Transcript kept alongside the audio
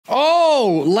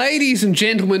Yo, ladies and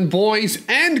gentlemen, boys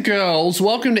and girls,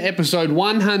 welcome to episode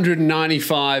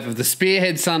 195 of the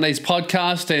Spearhead Sundays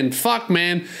podcast. And fuck,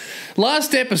 man,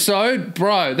 last episode,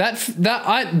 bro,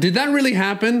 did that really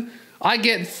happen?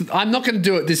 I'm not going to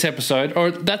do it this episode,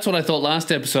 or that's what I thought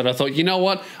last episode. I thought, you know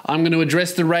what? I'm going to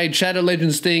address the Raid Shadow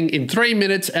Legends thing in 3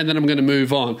 minutes, and then I'm going to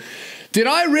move on. Did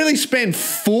I really spend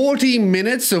 40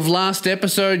 minutes of last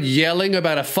episode yelling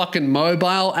about a fucking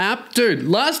mobile app? Dude,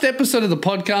 last episode of the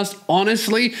podcast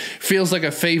honestly feels like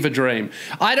a fever dream.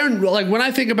 I don't, like, when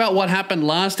I think about what happened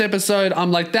last episode,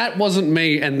 I'm like, that wasn't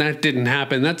me and that didn't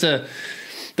happen.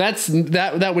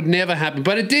 That would never happen,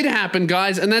 but it did happen,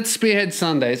 guys, and that's Spearhead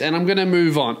Sundays, and I'm going to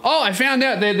move on. Oh, I found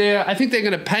out I think they're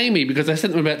going to pay me because I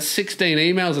sent them about 16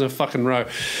 emails in a fucking row.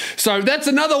 So that's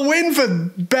another win for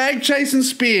bag chasing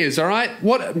Spears, all right?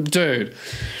 What, dude,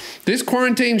 this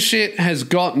quarantine shit has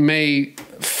got me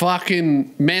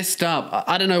fucking messed up.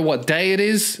 I don't know what day it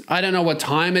is. I don't know what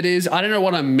time it is. I don't know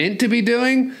what I'm meant to be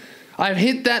doing. I've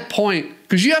hit that point.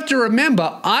 Because you have to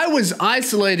remember, I was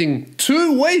isolating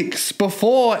 2 weeks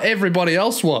before everybody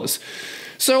else was.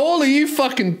 So all of you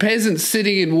fucking peasants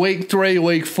sitting in week 3,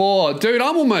 week 4, dude,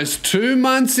 I'm almost 2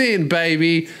 months in,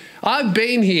 baby. I've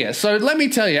been here. So let me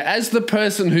tell you, as the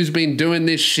person who's been doing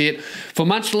this shit for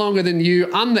much longer than you,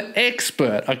 I'm the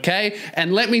expert, okay?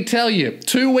 And let me tell you,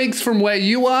 2 weeks from where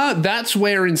you are, that's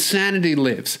where insanity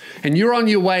lives. And you're on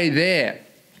your way there.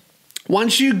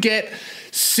 Once you get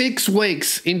 6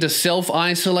 weeks into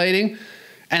self-isolating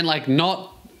and like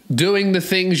not doing the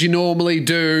things you normally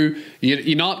do,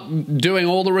 you're not doing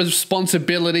all the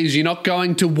responsibilities, you're not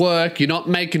going to work, you're not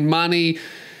making money,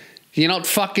 you're not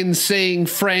fucking seeing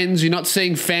friends, you're not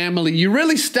seeing family, you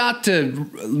really start to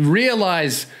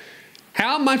realize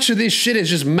how much of this shit is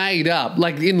just made up,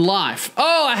 like in life.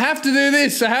 Oh, I have to do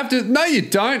this, I have to. No, you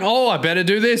don't. Oh, I better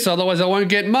do this, otherwise I won't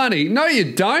get money. No,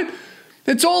 you don't.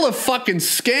 It's all a fucking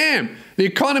scam. The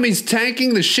economy's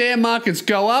tanking, the share markets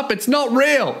go up. It's not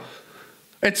real.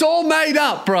 It's all made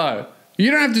up, bro. You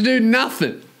don't have to do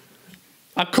nothing.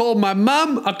 I called my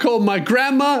mum, I called my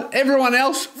grandma, everyone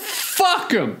else, fuck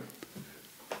them.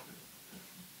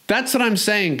 That's what I'm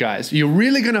saying, guys. You're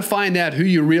really going to find out who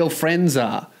your real friends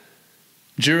are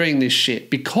during this shit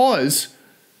because,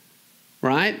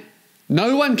 right,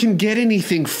 no one can get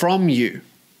anything from you.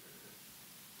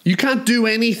 You can't do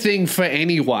anything for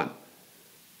anyone.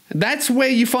 That's where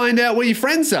you find out where your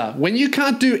friends are. When you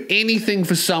can't do anything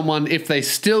for someone, if they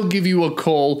still give you a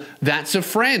call, that's a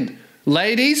friend.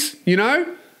 Ladies, you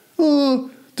know,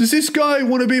 oh, does this guy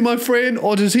want to be my friend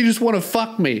or does he just want to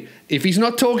fuck me? If he's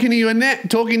not talking to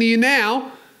you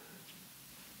now,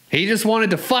 he just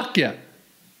wanted to fuck you.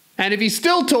 And if he's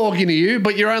still talking to you,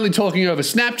 but you're only talking over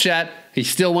Snapchat, he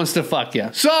still wants to fuck you.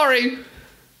 Sorry.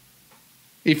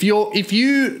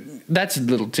 That's a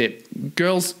little tip.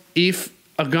 Girls, if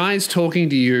a guy's talking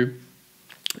to you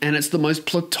and it's the most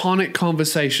platonic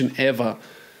conversation ever,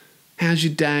 how's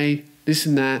your day, this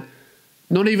and that,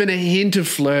 not even a hint of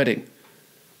flirting,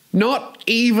 not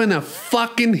even a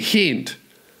fucking hint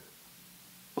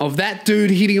of that dude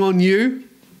hitting on you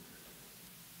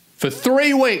for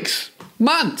 3 weeks,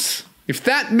 months, if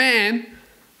that man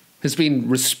has been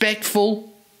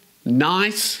respectful,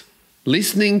 nice,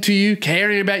 listening to you,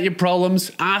 caring about your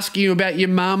problems, asking you about your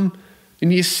mum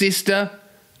and your sister,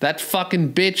 that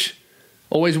fucking bitch,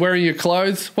 always wearing your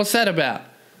clothes. What's that about?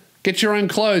 Get your own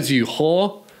clothes, you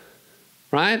whore.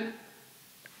 Right?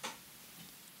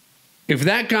 If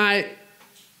that guy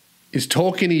is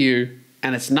talking to you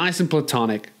and it's nice and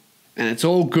platonic and it's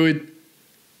all good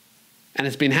and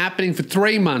it's been happening for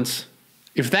 3 months,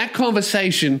 if that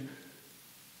conversation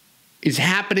is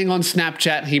happening on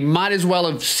Snapchat, he might as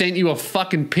well have sent you a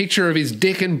fucking picture of his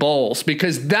dick and balls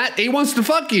because he wants to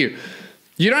fuck you.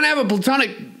 You don't have a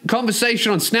platonic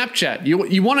conversation on Snapchat.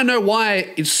 You want to know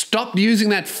why it stopped using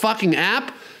that fucking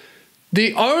app?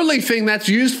 The only thing that's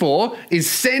used for is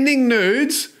sending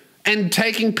nudes and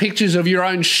taking pictures of your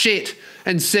own shit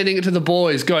and sending it to the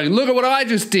boys going, look at what I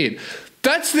just did.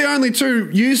 That's the only 2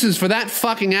 uses for that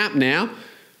fucking app now,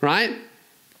 right?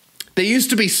 There used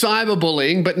to be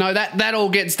cyberbullying, but no, that all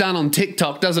gets done on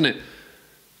TikTok, doesn't it?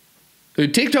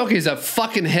 Dude, TikTok is a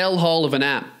fucking hellhole of an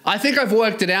app. I think I've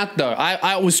worked it out though.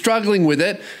 I was struggling with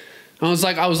it. I was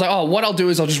like, oh, what I'll do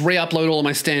is I'll just re-upload all of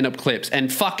my stand-up clips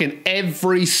and fucking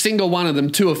every single one of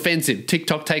them too offensive.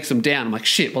 TikTok takes them down. I'm like,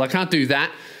 shit, well, I can't do that.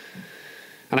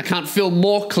 And I can't film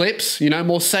more clips, you know,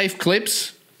 more safe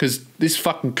clips because this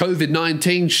fucking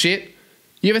COVID-19 shit.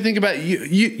 You ever think about,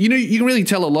 you know, you can really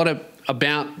tell a lot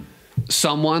about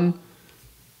someone.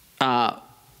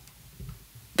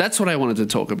 That's what I wanted to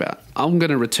talk about. I'm going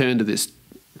to return to this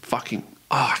fucking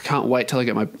I can't wait till I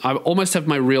get I almost have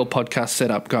my real podcast set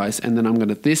up, guys. And then I'm going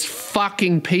to, this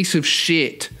fucking piece of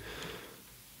shit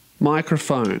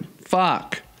microphone.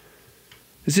 Fuck.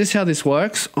 Is this how this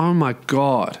works? Oh my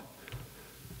God.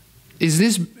 Is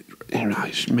this,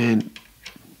 man,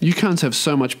 you cunts have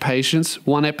so much patience.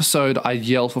 One episode, I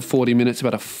yell for 40 minutes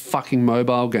about a fucking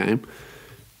mobile game.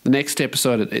 The next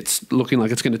episode, it's looking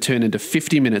like it's going to turn into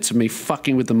 50 minutes of me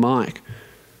fucking with the mic.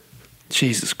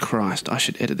 Jesus Christ, I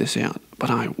should edit this out, but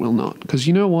I will not. Because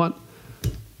you know what?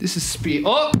 This is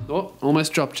Oh,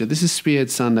 almost dropped you. This is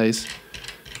Spearhead Sundays,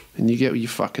 and you get what you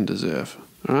fucking deserve.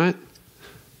 All right?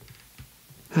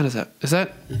 How does that... Is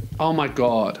that... Oh my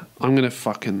God. I'm going to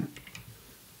fucking...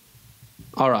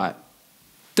 All right.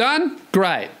 Done?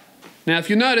 Great. Now, if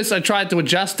you notice, I tried to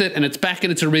adjust it and it's back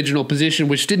in its original position,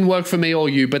 which didn't work for me or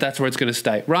you, but that's where it's going to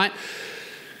stay, right?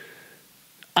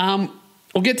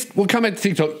 We'll come back to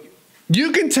TikTok.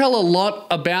 You can tell a lot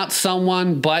about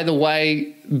someone by the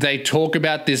way they talk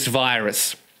about this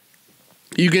virus.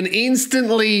 You can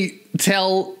instantly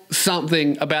tell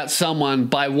something about someone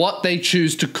by what they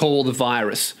choose to call the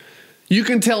virus. You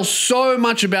can tell so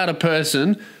much about a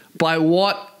person by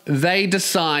what they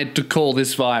decide to call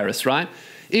this virus, right?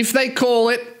 If they call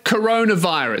it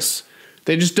coronavirus,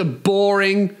 they're just a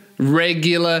boring,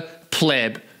 regular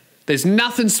pleb. There's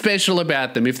nothing special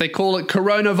about them. If they call it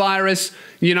coronavirus,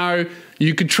 you know,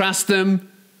 you could trust them.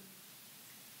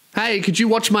 Hey, could you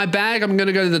watch my bag? I'm going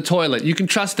to go to the toilet. You can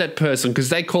trust that person because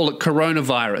they call it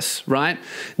coronavirus, right?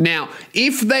 Now,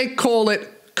 if they call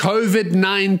it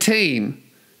COVID-19,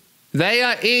 they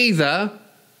are either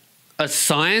a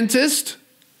scientist,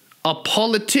 a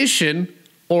politician,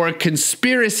 or a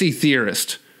conspiracy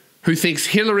theorist who thinks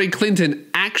Hillary Clinton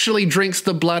actually drinks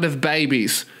the blood of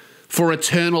babies for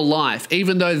eternal life,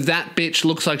 even though that bitch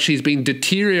looks like she's been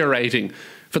deteriorating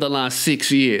for the last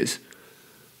 6 years,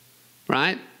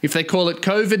 right? If they call it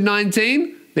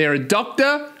COVID-19, they're a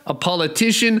doctor, a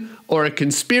politician, or a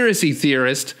conspiracy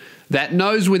theorist that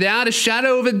knows without a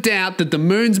shadow of a doubt that the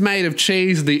moon's made of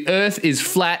cheese, the earth is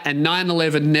flat, and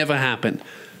 9/11 never happened,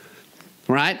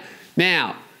 right?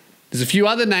 Now, there's a few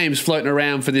other names floating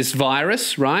around for this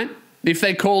virus, right? If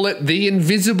they call it the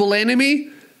invisible enemy,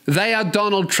 they are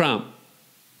Donald Trump.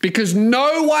 Because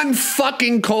no one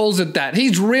fucking calls it that.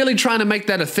 He's really trying to make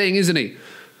that a thing, isn't he?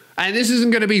 And this isn't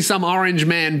going to be some orange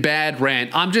man bad rant.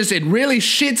 It really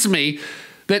shits me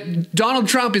that Donald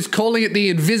Trump is calling it the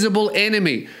invisible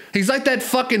enemy. He's like that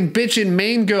fucking bitch in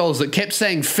Mean Girls that kept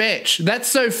saying fetch. That's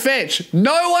so fetch.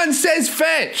 No one says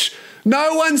fetch.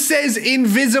 No one says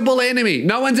invisible enemy.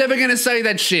 No one's ever going to say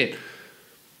that shit.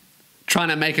 Trying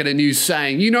to make it a new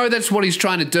saying. You know that's what he's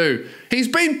trying to do. He's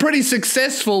been pretty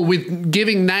successful with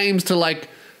giving names to like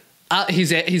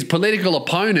his political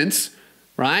opponents,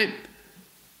 right?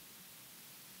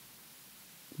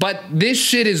 But this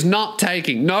shit is not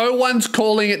taking. No one's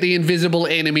calling it the invisible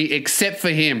enemy except for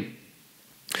him.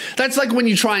 That's like when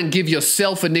you try and give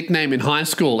yourself a nickname in high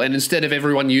school and instead of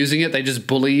everyone using it, they just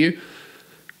bully you.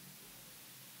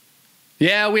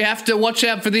 Yeah, we have to watch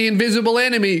out for the invisible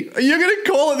enemy. You're going to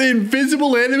call it the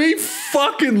invisible enemy?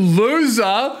 Fucking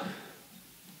loser.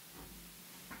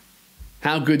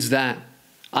 How good's that?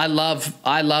 I've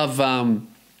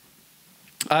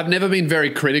never been very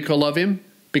critical of him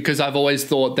because I've always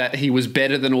thought that he was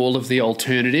better than all of the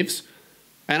alternatives.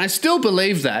 And I still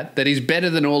believe that he's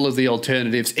better than all of the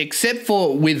alternatives, except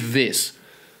for with this.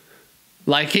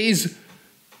 Like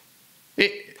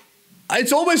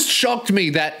it's almost shocked me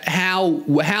that how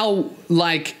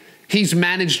like he's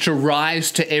managed to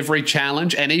rise to every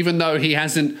challenge, and even though he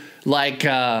hasn't like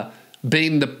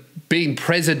been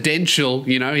presidential,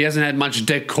 you know, he hasn't had much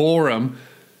decorum,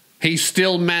 he's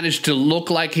still managed to look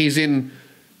like he's in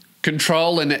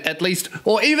control, and at least,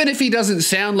 or even if he doesn't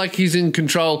sound like he's in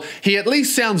control, he at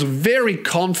least sounds very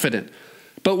confident.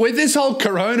 But with this whole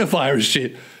coronavirus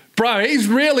shit, bro, he's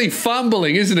really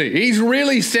fumbling, isn't he? He's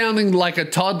really sounding like a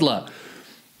toddler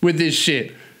with this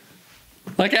shit.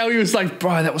 Like how he was like,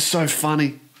 bro, that was so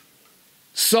funny.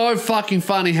 So fucking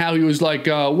funny how he was like,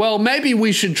 well, maybe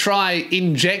we should try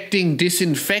injecting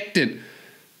disinfectant.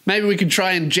 Maybe we could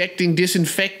try injecting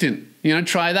disinfectant. You know,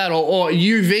 try that. Or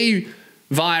UV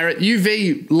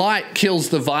light kills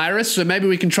the virus, so maybe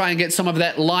we can try and get some of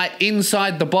that light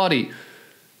inside the body.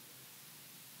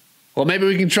 Or maybe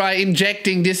we can try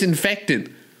injecting disinfectant.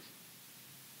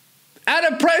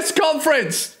 At a press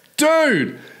conference!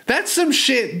 Dude, that's some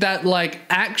shit that like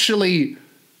actually...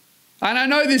 And I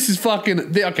know this is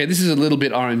fucking... Okay, this is a little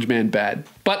bit orange man bad.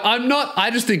 But I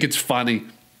just think it's funny.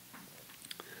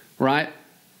 Right?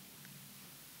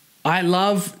 I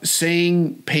love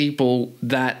seeing people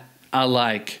that are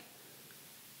like...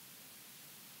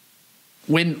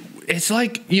 when it's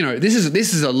like, you know, this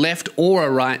is a left or a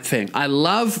right thing. I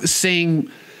love seeing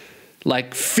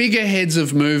like figureheads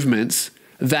of movements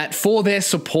that for their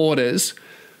supporters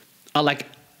are like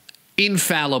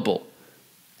infallible.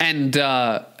 And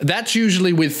that's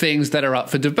usually with things that are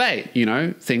up for debate, you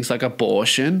know, things like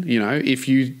abortion, you know, if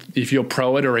you're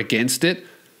pro it or against it.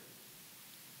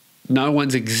 No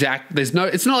one's exact. It's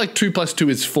not like 2 + 2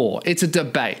 is 4. It's a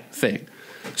debate thing.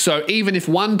 So even if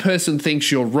one person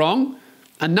thinks you're wrong,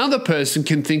 another person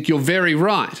can think you're very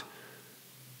right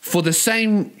for the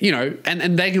same, you know,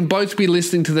 and they can both be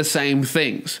listening to the same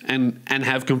things and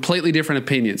have completely different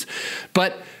opinions.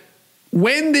 But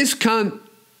when this cunt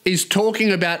is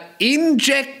talking about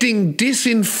injecting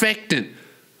disinfectant,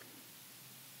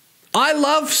 I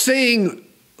love seeing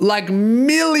like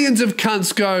millions of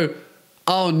cunts go,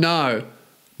 oh no,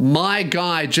 my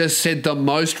guy just said the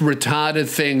most retarded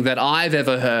thing that I've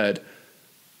ever heard.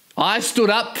 I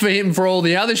stood up for him for all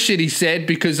the other shit he said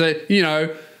because, you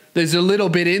know, there's a little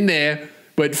bit in there,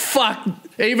 but fuck,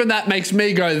 even that makes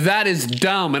me go, that is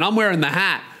dumb, and I'm wearing the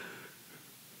hat.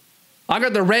 I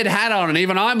got the red hat on and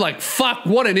even I'm like, fuck,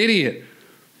 what an idiot.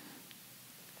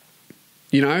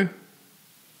 You know?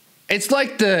 It's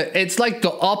like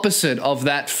the opposite of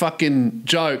that fucking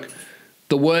joke.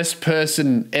 The worst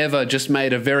person ever just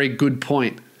made a very good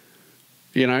point.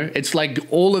 You know? It's like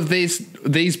all of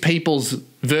these people's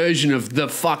version of the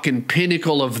fucking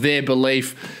pinnacle of their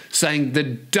belief saying the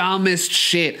dumbest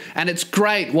shit. And it's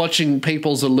great watching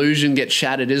people's illusion get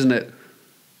shattered, isn't it?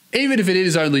 Even if it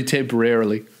is only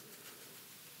temporarily.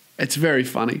 It's very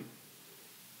funny.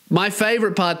 My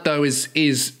favorite part though is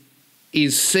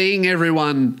seeing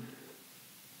everyone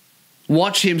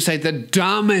watch him say the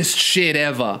dumbest shit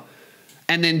ever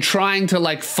and then trying to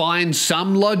like find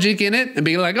some logic in it and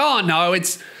be like, oh no,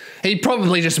 he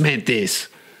probably just meant this.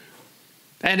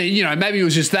 And you know, maybe it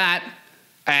was just that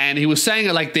and he was saying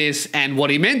it like this and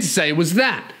what he meant to say was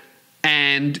that.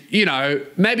 And, you know,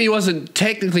 maybe he wasn't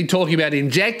technically talking about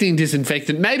injecting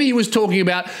disinfectant. Maybe he was talking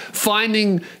about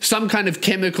finding some kind of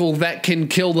chemical that can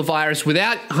kill the virus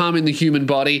without harming the human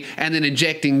body and then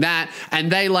injecting that.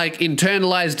 And they like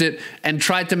internalized it and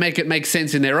tried to make it make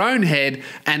sense in their own head.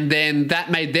 And then that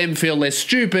made them feel less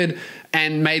stupid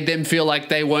and made them feel like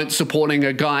they weren't supporting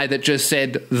a guy that just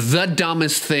said the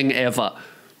dumbest thing ever.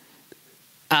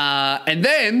 And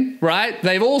then, right,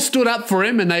 they've all stood up for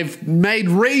him and they've made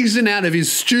reason out of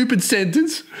his stupid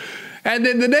sentence. And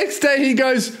then the next day he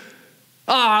goes,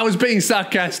 oh, I was being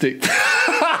sarcastic. Bro,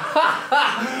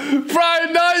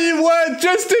 no, you weren't.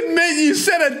 Just admit you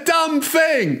said a dumb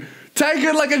thing. Take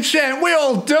it like a champ. We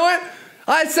all do it.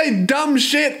 I say dumb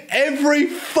shit every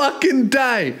fucking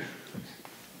day.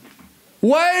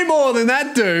 Way more than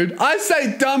that, dude. I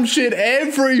say dumb shit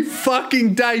every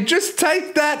fucking day. Just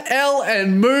take that L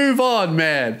and move on,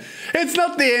 man. It's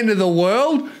not the end of the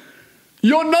world.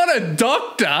 You're not a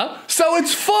doctor, so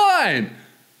it's fine.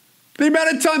 The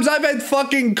amount of times I've had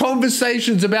fucking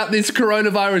conversations about this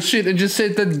coronavirus shit and just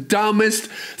said the dumbest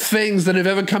things that have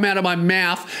ever come out of my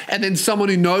mouth, and then someone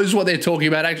who knows what they're talking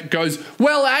about goes,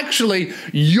 well, actually,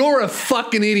 you're a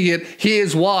fucking idiot.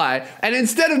 Here's why. And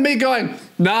instead of me going,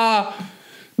 nah,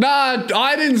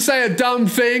 I didn't say a dumb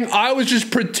thing. I was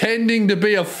just pretending to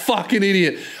be a fucking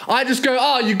idiot. I just go,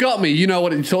 oh, you got me. You know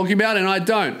what you're talking about, and I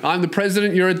don't. I'm the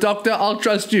president. You're a doctor. I'll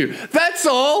trust you. That's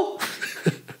all.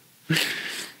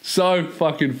 So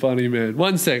fucking funny, man.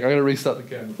 1 sec. I got to restart the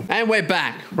camera. And we're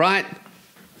back, right?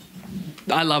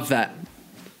 I love that.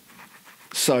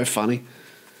 So funny.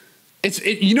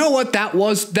 You know what that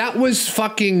was? That was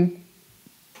fucking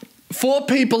 4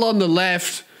 people on the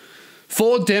left,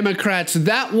 4 Democrats.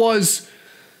 That must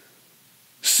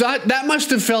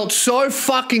have felt so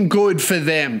fucking good for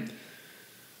them.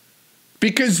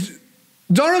 Because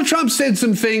Donald Trump said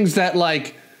some things that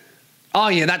like, oh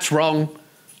yeah, that's wrong.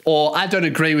 Or I don't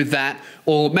agree with that.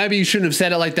 Or maybe you shouldn't have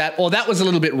said it like that. Or that was a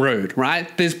little bit rude, right?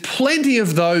 There's plenty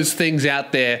of those things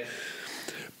out there.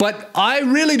 But I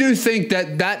really do think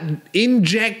that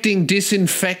injecting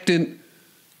disinfectant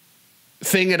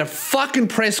thing at a fucking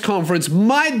press conference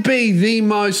might be the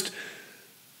most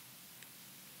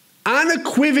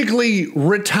unequivocally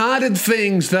retarded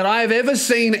things that I've ever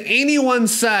seen anyone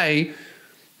say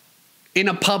in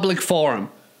a public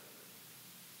forum.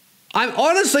 I'm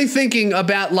honestly thinking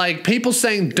about like people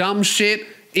saying dumb shit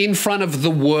in front of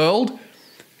the world.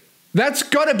 That's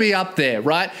got to be up there,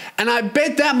 right? And I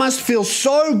bet that must feel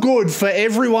so good for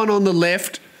everyone on the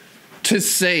left to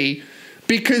see,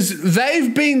 because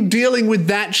they've been dealing with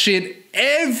that shit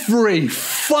every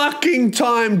fucking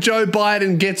time Joe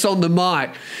Biden gets on the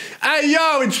mic. Hey,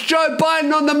 yo, it's Joe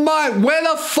Biden on the mic. Where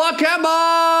the fuck am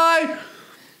I?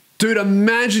 Dude,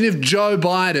 imagine if Joe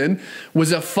Biden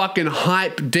was a fucking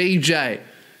hype DJ.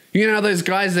 You know those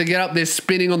guys that get up there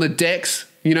spinning on the decks,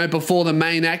 you know, before the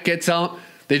main act gets up?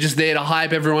 They're just there to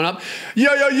hype everyone up.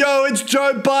 Yo, yo, yo, it's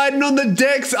Joe Biden on the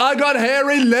decks. I got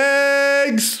hairy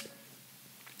legs.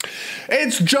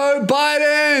 It's Joe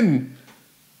Biden.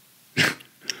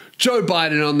 Joe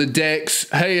Biden on the decks.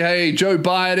 Hey, hey, Joe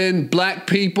Biden, black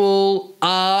people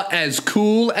are as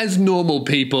cool as normal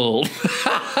people.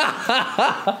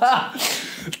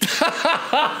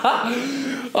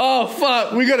 Oh,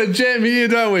 fuck. We got a jam here,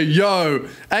 don't we? Yo.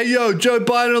 Hey, yo, Joe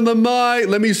Biden on the mic.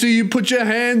 Let me see you put your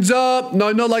hands up.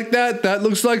 No, not like that. That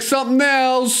looks like something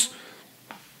else.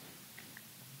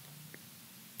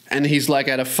 And he's like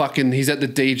at a fucking, he's at the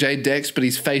DJ decks, but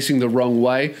he's facing the wrong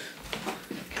way.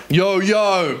 Yo,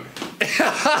 yo.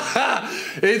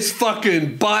 It's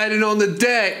fucking Biden on the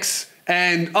decks.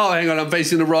 And, oh, hang on, I'm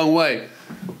facing the wrong way.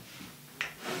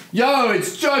 Yo,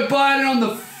 it's Joe Biden on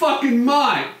the fucking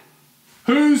mic.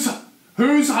 Who's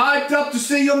hyped up to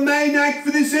see your main act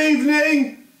for this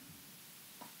evening?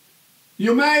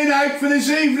 Your main act for this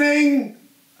evening?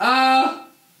 Oh,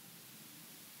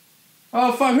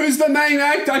 fuck, who's the main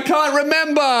act? I can't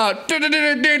remember.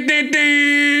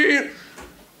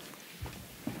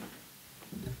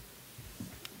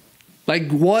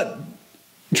 Like, what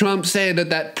Trump said at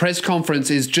that press conference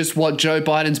is just what Joe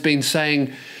Biden's been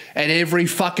saying at every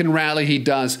fucking rally he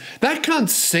does. That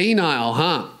cunt's senile,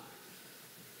 huh?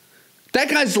 That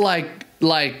guy's like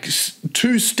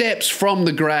 2 steps from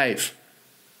the grave.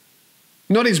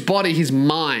 Not his body, his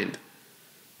mind.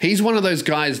 He's one of those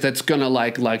guys that's gonna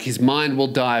like his mind will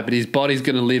die, but his body's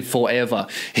gonna live forever.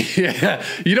 Yeah.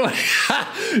 You know what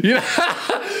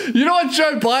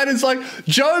Joe Biden's like?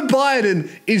 Joe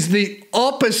Biden is the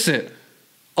opposite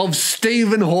of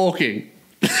Stephen Hawking.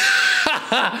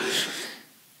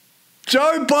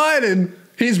 Joe Biden,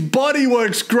 his body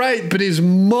works great, but his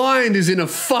mind is in a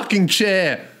fucking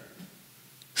chair.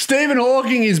 Stephen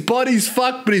Hawking, his body's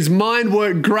fucked, but his mind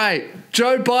worked great.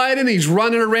 Joe Biden, he's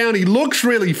running around. He looks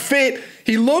really fit.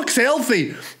 He looks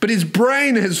healthy, but his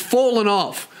brain has fallen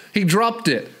off. He dropped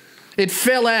it. It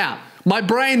fell out. My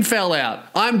brain fell out.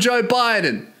 I'm Joe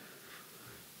Biden.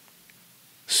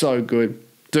 So good.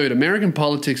 Dude, American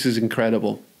politics is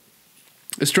incredible.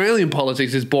 Australian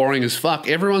politics is boring as fuck.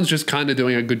 Everyone's just kind of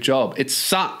doing a good job. It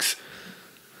sucks.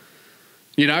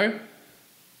 You know?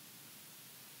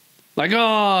 Like,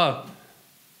 oh,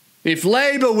 if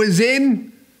Labor was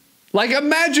in, like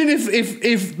imagine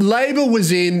if Labor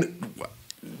was in,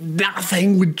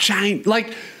 nothing would change.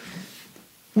 Like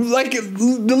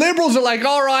the Liberals are like,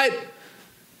 all right,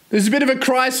 there's a bit of a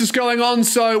crisis going on,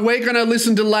 so we're going to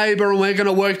listen to Labor and we're going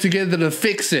to work together to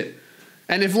fix it.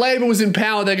 And if Labor was in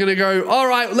power, they're going to go, all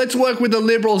right, let's work with the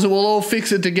Liberals and we'll all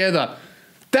fix it together.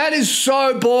 That is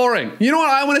so boring. You know what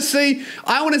I want to see?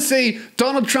 I want to see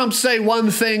Donald Trump say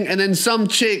one thing and then some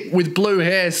chick with blue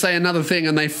hair say another thing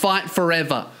and they fight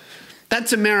forever.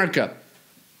 That's America.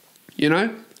 You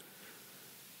know?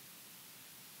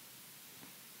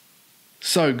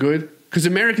 So good. Because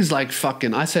America's like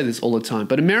fucking, I say this all the time,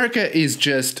 but America is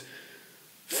just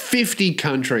 50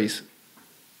 countries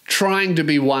trying to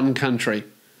be one country.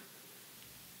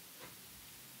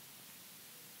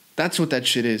 That's what that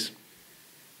shit is.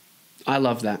 I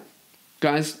love that.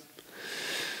 Guys,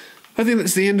 I think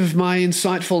that's the end of my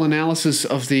insightful analysis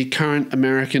of the current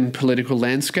American political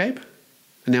landscape.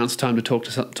 And now it's time to talk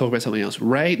about something else.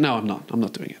 Ray? No, I'm not. I'm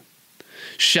not doing it.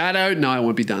 Shadow? No, I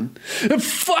won't be done. No,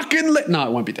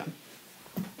 it won't be done.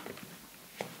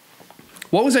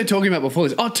 What was I talking about before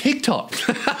this? Oh, TikTok.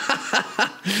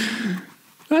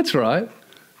 That's right.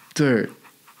 Dude,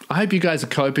 I hope you guys are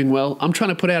coping well. I'm trying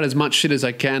to put out as much shit as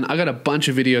I can. I got a bunch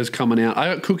of videos coming out.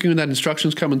 I got Cooking Without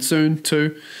Instructions coming soon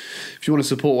too. If you want to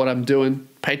support what I'm doing,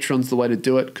 Patreon's the way to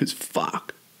do it, because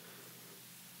fuck.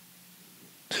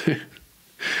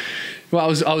 Well,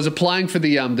 I was applying for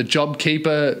the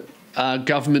JobKeeper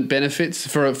government benefits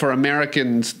for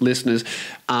American listeners.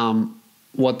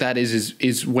 What that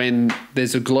is when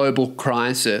there's a global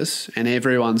crisis and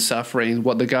everyone's suffering,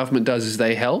 what the government does is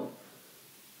they help.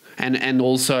 And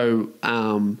also,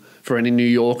 for any New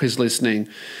Yorkers listening,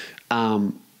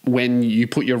 when you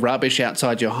put your rubbish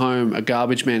outside your home, a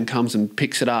garbage man comes and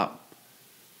picks it up.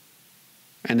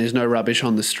 And there's no rubbish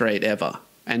on the street ever.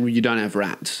 And you don't have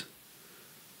rats.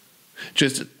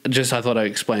 Just I thought I'd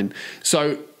explain.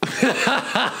 So,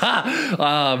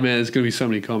 oh man, there's going to be so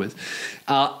many comments.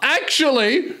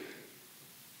 Actually,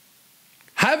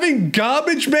 having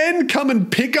garbage men come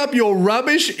and pick up your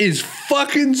rubbish is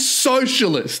fucking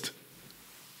socialist.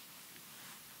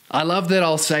 I love that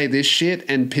I'll say this shit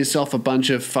and piss off a bunch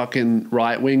of fucking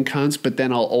right-wing cunts, but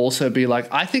then I'll also be like,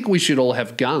 I think we should all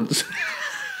have guns.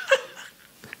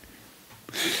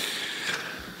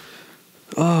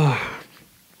 Oh.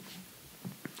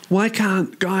 Why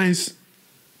can't, guys,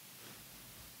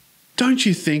 don't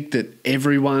you think that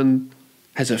everyone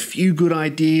has a few good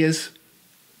ideas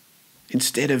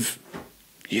instead of,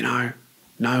 you know,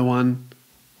 no one?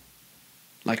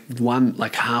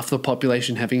 Like half the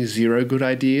population having 0 good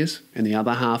ideas and the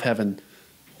other half having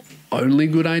only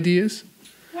good ideas?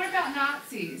 What about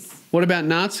Nazis? What about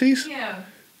Nazis? Yeah.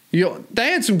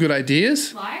 They had some good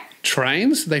ideas. Like?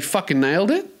 Trains, they fucking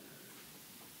nailed it.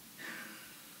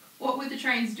 What were the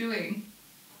trains doing?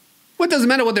 Well, it doesn't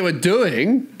matter what they were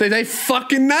doing. They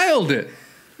fucking nailed it.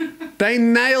 They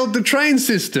nailed the train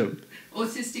system.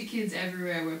 Autistic kids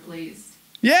everywhere were pleased.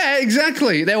 Yeah,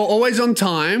 exactly. They were always on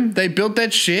time. They built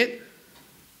that shit.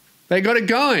 They got it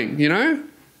going, you know?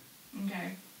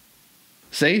 Okay.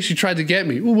 See, she tried to get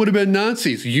me. Well, what about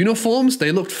Nazis? Uniforms,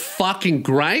 they looked fucking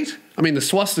great. I mean, the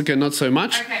swastika, not so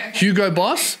much. Okay. Hugo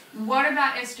Boss. Okay. What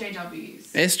about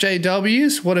SJWs?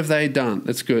 SJWs, what have they done?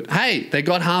 That's good. Hey, they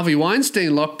got Harvey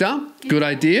Weinstein locked up. Good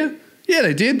idea. Yeah,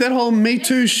 they did. That whole Me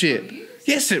Too shit.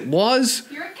 Yes, it was.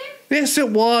 You reckon? Yes, it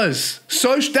was.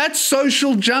 That's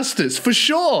social justice, for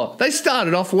sure. They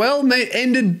started off well and they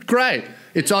ended great.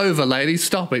 It's over, ladies.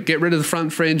 Stop it. Get rid of the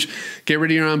front fringe. Get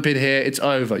rid of your armpit hair. It's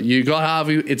over. You got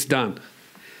Harvey. It's done.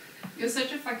 You're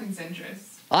such a fucking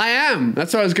centrist. I am.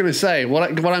 That's what I was going to say.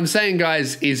 What I'm saying,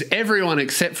 guys, is everyone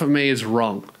except for me is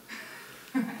wrong.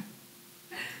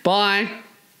 Bye.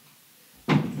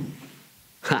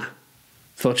 Ha.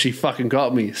 Thought she fucking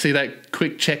got me. See that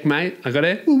quick checkmate I got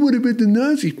it? Well, what about the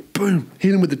Nazis? Boom.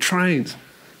 Hit him with the trains.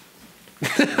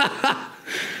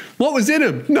 What was in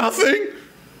him? Nothing.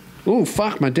 Oh,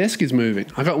 fuck. My desk is moving.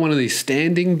 I got one of these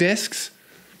standing desks.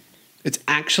 It's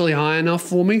actually high enough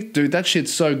for me. Dude, that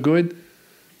shit's so good.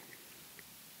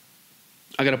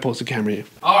 I got to pause the camera here.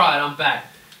 All right, I'm back.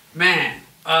 Man,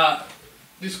 you're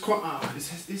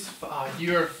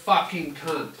a fucking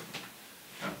cunt.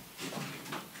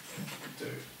 Dude,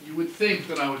 you would think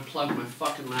that I would plug my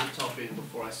fucking laptop in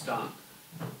before I start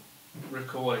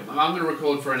recording. Like, I'm going to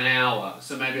record for an hour,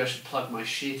 so maybe I should plug my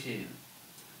shit in.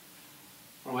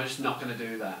 Or am I just not going to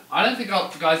do that? I don't think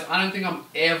I'm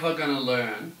ever going to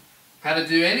learn how to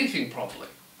do anything properly.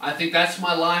 I think that's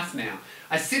my life now.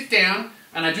 I sit down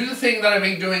and I do the thing that I've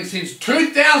been doing since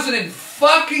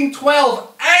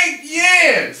 2012, 8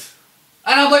 years!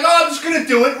 And I'm like, oh, I'm just going to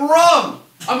do it wrong.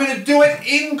 I'm going to do it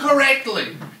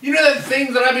incorrectly. You know that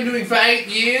thing that I've been doing for 8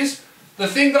 years? The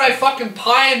thing that I fucking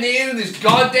pioneered in this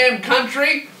goddamn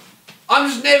country? I'm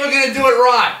just never going to do it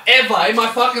right, ever, in my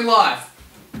fucking life.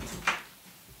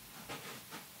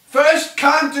 First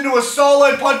cunt to do a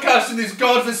solo podcast in this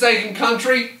godforsaken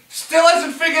country, still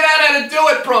hasn't figured out how to do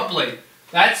it properly.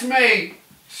 That's me,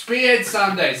 Spearhead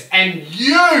Sundays, and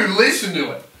you listen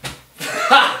to it.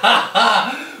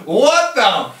 What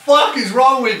the fuck is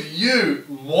wrong with you,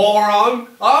 moron?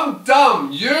 I'm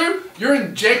dumb. You're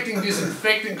injecting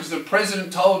disinfectant because the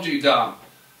president told you dumb.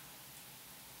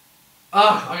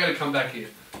 I gotta come back here.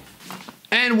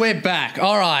 And we're back.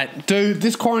 All right, dude,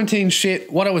 this quarantine shit,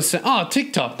 what I was saying. Oh,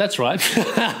 TikTok, that's right.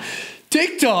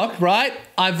 TikTok, right?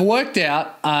 I've worked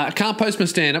out, I can't post my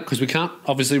stand-up because we can't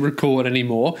obviously record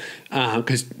anymore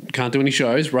because can't do any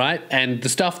shows, right? And the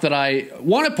stuff that I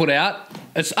want to put out,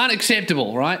 it's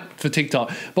unacceptable, right, for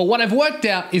TikTok. But what I've worked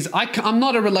out is I'm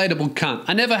not a relatable cunt.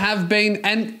 I never have been.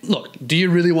 And look, do you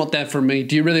really want that from me?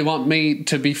 Do you really want me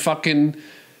to be fucking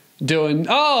doing,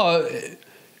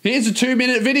 here's a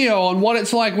 2-minute video on what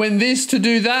it's like when this to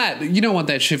do that? You don't want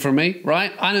that shit from me,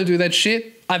 right? I don't do that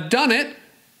shit. I've done it.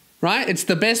 Right? It's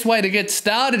the best way to get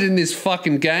started in this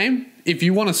fucking game. If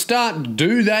you want to start,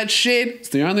 do that shit. It's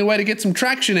the only way to get some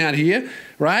traction out here,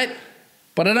 right?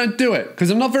 But I don't do it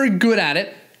because I'm not very good at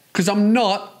it because I'm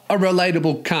not a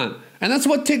relatable cunt. And that's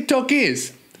what TikTok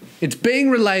is. It's being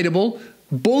relatable,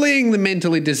 bullying the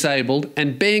mentally disabled,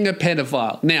 and being a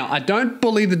pedophile. Now, I don't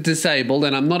bully the disabled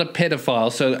and I'm not a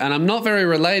pedophile, and I'm not very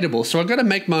relatable, so I've got to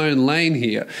make my own lane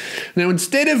here. Now,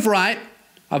 instead of, right,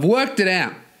 I've worked it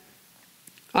out.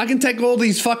 I can take all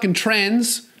these fucking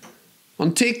trends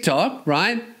on TikTok,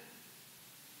 right?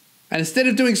 And instead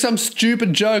of doing some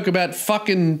stupid joke about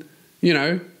fucking, you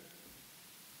know,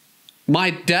 my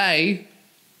day,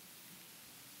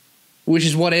 which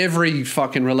is what every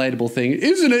fucking relatable thing,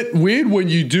 isn't it weird when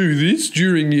you do this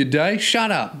during your day?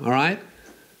 Shut up, all right?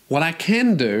 What I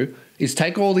can do is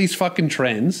take all these fucking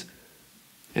trends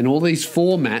and all these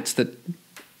formats that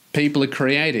people are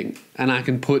creating, and I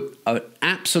can put an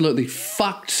absolutely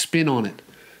fucked spin on it.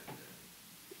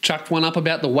 chucked one up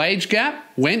about the wage gap.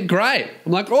 Went great.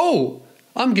 I'm like, oh,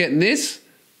 I'm getting this.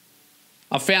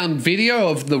 I found video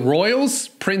of the royals,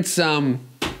 Prince, not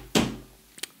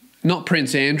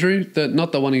Prince Andrew,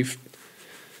 not the one who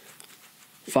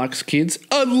fucks kids.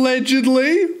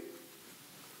 Allegedly.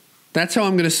 That's how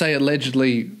I'm going to say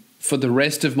allegedly for the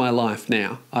rest of my life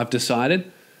now, I've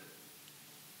decided.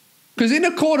 Because in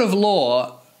a court of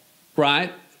law,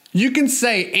 right, you can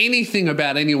say anything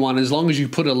about anyone as long as you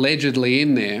put allegedly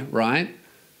in there, right?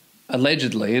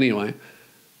 Allegedly, anyway.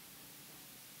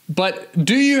 But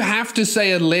do you have to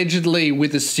say allegedly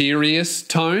with a serious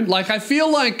tone? Like, I feel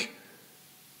like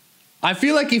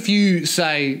if you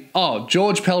say, oh,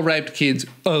 George Pell raped kids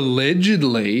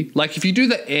allegedly, like if you do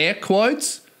the air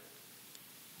quotes,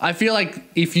 I feel like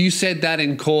if you said that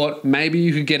in court, maybe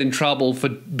you could get in trouble for,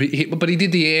 but he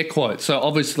did the air quotes. So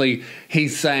obviously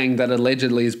he's saying that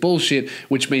allegedly is bullshit,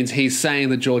 which means he's saying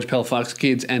that George Pell fucks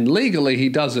kids, and legally he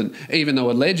doesn't, even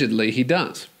though allegedly he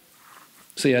does.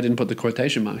 See, I didn't put the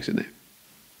quotation marks in there,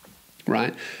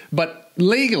 right? But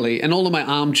legally, and all of my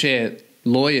armchair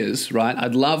lawyers, right,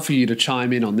 I'd love for you to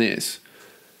chime in on this.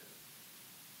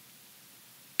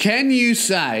 Can you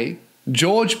say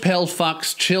George Pell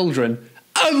fucks children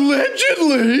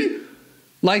allegedly?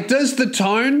 Like, does the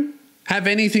tone have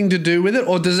anything to do with it,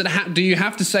 or does it do you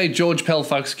have to say George Pell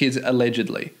fucks kids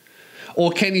allegedly?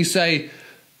 Or can you say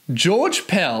George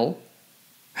Pell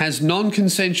has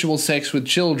non-consensual sex with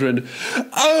children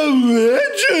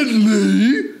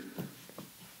allegedly?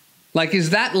 Like, is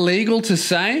that legal to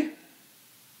say?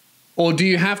 Or do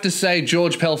you have to say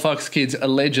George Pell fucks kids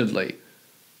allegedly?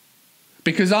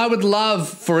 Because I would love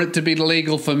for it to be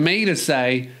legal for me to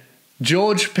say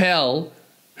George Pell,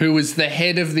 who was the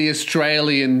head of the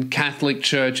Australian Catholic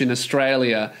Church in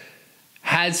Australia,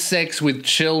 has sex with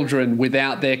children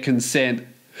without their consent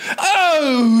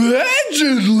allegedly.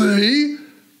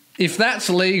 If that's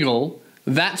legal,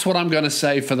 that's what I'm going to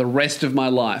say for the rest of my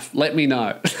life. Let me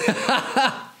know.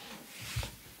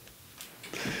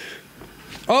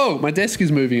 Oh, my desk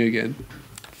is moving again.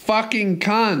 Fucking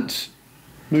cunt.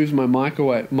 Moves my my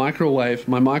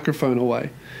microphone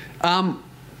away.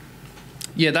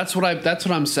 Yeah, that's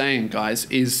what I'm saying, guys,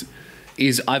 is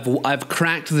I've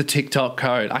cracked the TikTok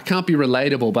code. I can't be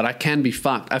relatable, but I can be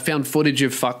fucked. I found footage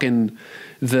of fucking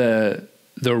the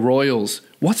royals.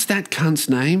 What's that cunt's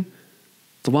name?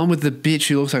 The one with the bitch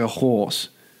who looks like a horse.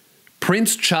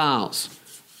 Prince Charles,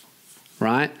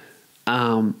 right?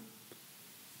 And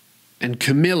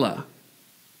Camilla,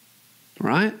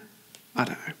 right? I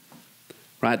don't know.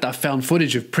 Right? I found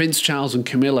footage of Prince Charles and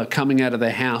Camilla coming out of their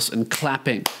house and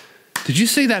clapping. Did you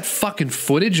see that fucking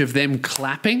footage of them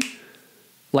clapping?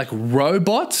 Like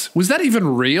robots? Was that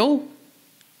even real?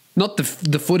 Not the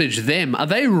footage, them. Are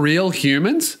they real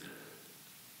humans?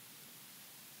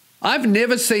 I've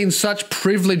never seen such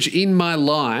privilege in my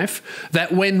life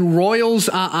that when royals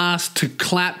are asked to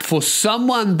clap for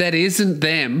someone that isn't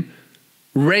them,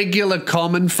 regular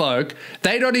common folk,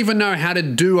 they don't even know how to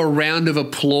do a round of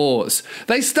applause.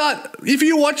 They start, if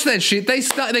you watch that shit, they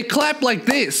clap like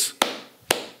this.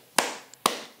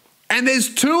 And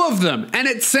there's two of them, and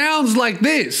it sounds like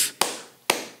this.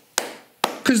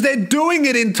 Because they're doing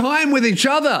it in time with each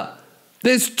other.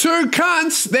 There's two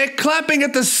cunts, they're clapping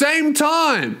at the same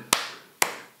time.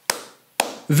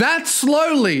 That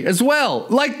slowly as well,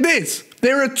 like this.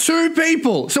 There are two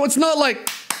people, so it's not like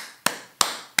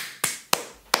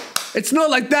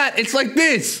that, it's like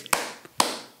this.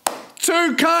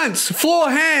 Two cunts, four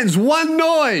hands, one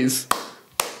noise.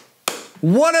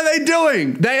 What are they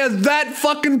doing? They are that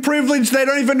fucking privileged they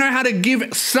don't even know how to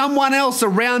give someone else a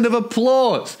round of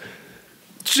applause.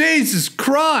 Jesus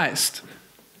Christ.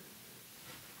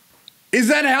 Is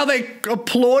that how they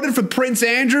applauded for Prince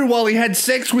Andrew while he had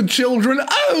sex with children?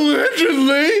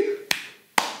 Allegedly.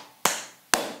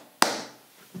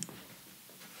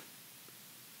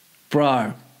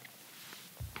 Bro.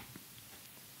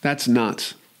 That's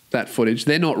nuts, that footage.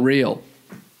 They're not real.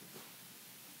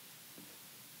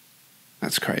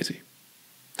 That's crazy.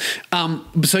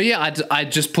 So yeah, I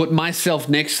just put myself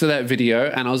next to that video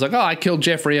and I was like, oh, I killed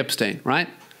Jeffrey Epstein, right?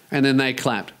 And then they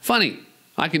clapped. Funny.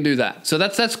 I can do that. So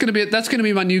that's gonna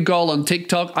be my new goal on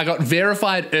TikTok. I got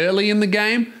verified early in the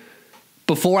game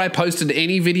before I posted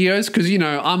any videos because you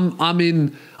know I'm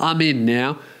in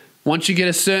now. Once you get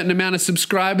a certain amount of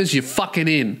subscribers, you're fucking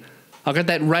in. I got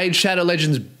that Raid Shadow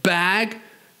Legends bag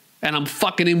and I'm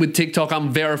fucking in with TikTok.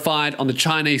 I'm verified on the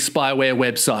Chinese spyware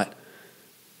website.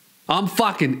 I'm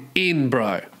fucking in,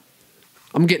 bro.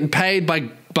 I'm getting paid by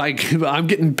gambling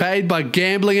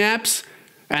apps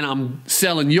and I'm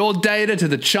selling your data to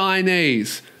the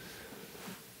Chinese.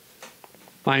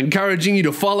 I'm encouraging you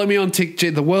to follow me on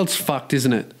TikTok. The world's fucked,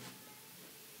 isn't it?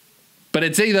 But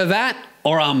it's either that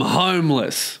or I'm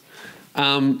homeless.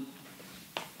 So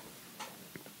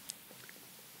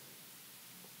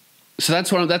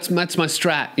that's my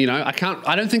strat. You know,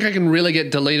 I don't think I can really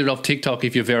get deleted off TikTok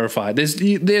if you're verified.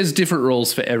 There's different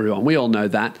rules for everyone. We all know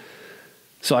that.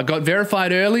 So I got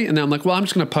verified early, and then I'm like, well, I'm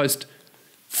just going to post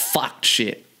fucked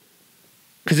shit.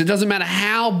 Because it doesn't matter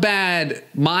how bad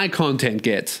my content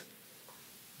gets.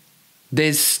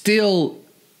 There's still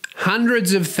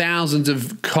hundreds of thousands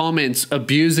of comments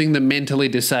abusing the mentally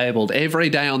disabled every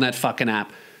day on that fucking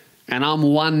app. And I'm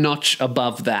one notch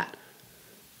above that.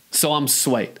 So I'm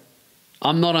sweet.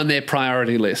 I'm not on their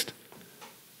priority list.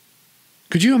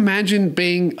 Could you imagine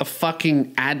being a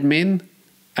fucking admin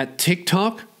at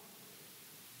TikTok?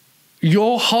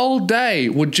 Your whole day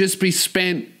would just be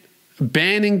spent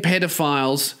banning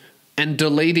pedophiles and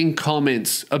deleting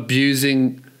comments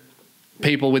abusing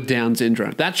people with Down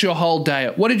syndrome. That's your whole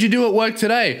day. What did you do at work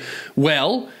today?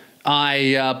 Well,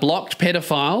 I blocked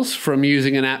pedophiles from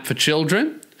using an app for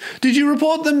children. Did you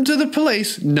report them to the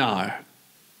police? No.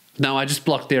 No, I just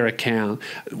blocked their account.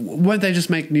 Won't they just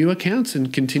make new accounts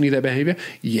and continue their behavior?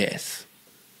 Yes.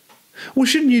 Well,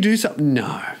 shouldn't you do something?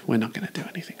 No, we're not going to do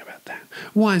anything about that.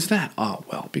 Why is that? Oh,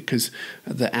 well, because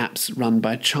the app's run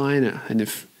by China, and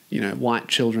if, you know, white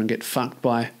children get fucked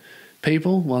by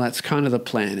people, well, that's kind of the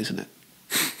plan, isn't it?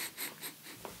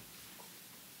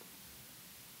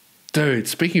 Dude,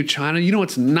 speaking of China, you know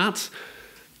what's nuts?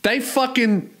 They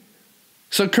fucking...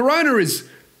 So Corona is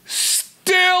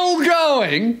still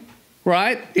going,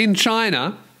 right, in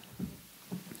China,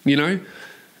 you know?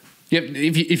 Yep,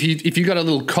 if you got a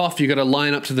little cough, you got to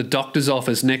line up to the doctor's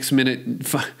office next minute.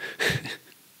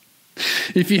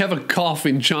 If you have a cough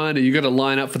in China, you got to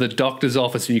line up for the doctor's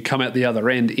office, and you come out the other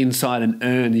end inside an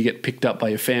urn. You get picked up by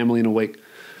your family in a week,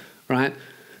 right?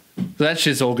 So that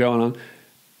shit's all going on.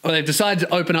 Well, they've decided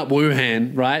to open up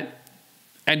Wuhan, right?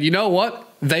 And you know what?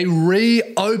 They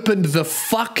reopened the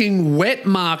fucking wet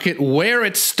market where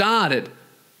it started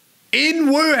in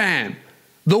Wuhan.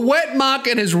 The wet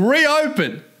market has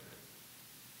reopened.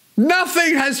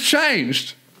 Nothing has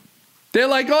changed. They're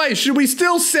like, oh, should we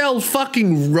still sell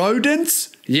fucking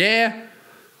rodents? Yeah.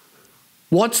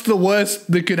 What's the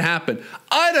worst that could happen?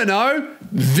 I don't know.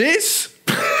 This?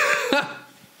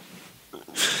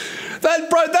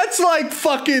 That's like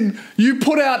fucking, you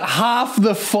put out half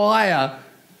the fire.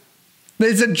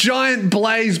 There's a giant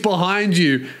blaze behind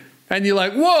you. And you're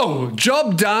like, whoa,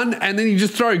 job done. And then you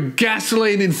just throw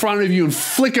gasoline in front of you and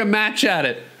flick a match at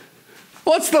it.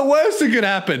 What's the worst that could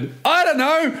happen? I don't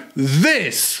know.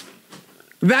 This.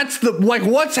 That's the, like,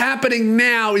 what's happening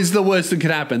now is the worst that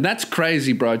could happen. That's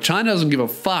crazy, bro. China doesn't give a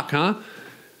fuck, huh?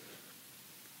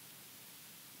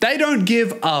 They don't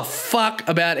give a fuck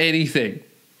about anything.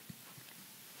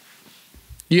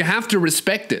 You have to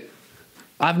respect it.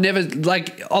 I've never,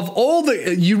 like, of all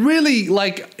the, you really,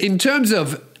 like, in terms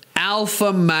of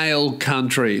alpha male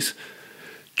countries,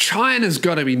 China's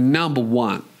got to be number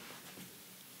one.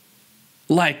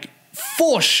 Like,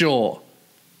 for sure.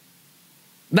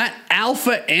 That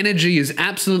alpha energy is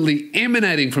absolutely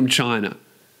emanating from China.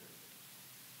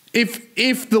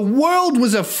 If the world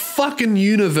was a fucking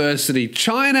university,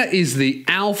 China is the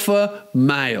alpha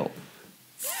male.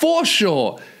 For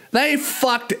sure. They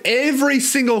fucked every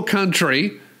single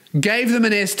country, gave them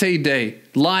an STD,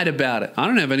 lied about it. I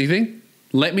don't have anything.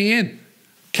 Let me in.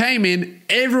 Came in,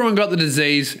 everyone got the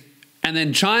disease, and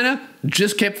then China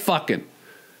just kept fucking.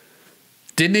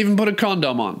 Didn't even put a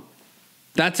condom on.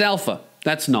 That's alpha.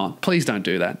 That's not. Please don't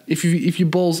do that. If your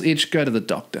balls itch, go to the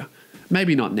doctor.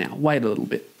 Maybe not now. Wait a little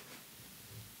bit.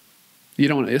 You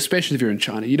don't want to, especially if you're in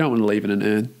China, you don't want to leave in an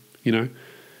urn, you know.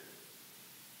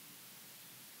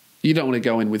 You don't want to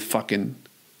go in with fucking...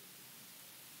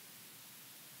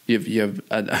 You've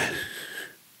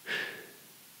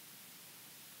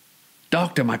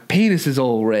doctor, my penis is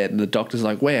all red. And the doctor's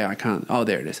like, where? I can't. Oh,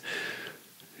 there it is.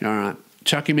 All right.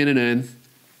 Chuck him in an urn.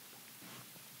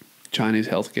 Chinese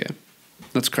healthcare.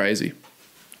 That's crazy.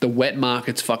 The wet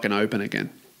market's fucking open again.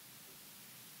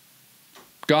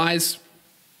 Guys,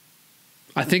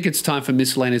 I think it's time for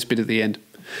miscellaneous bit at the end.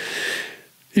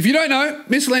 If you don't know,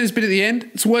 miscellaneous bit at the end,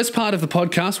 it's the worst part of the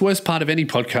podcast, worst part of any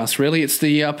podcast, really. It's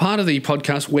the part of the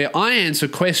podcast where I answer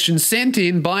questions sent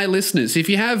in by listeners. If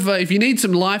you have, if you need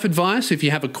some life advice, if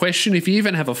you have a question, if you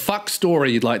even have a fuck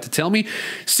story you'd like to tell me,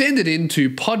 send it in to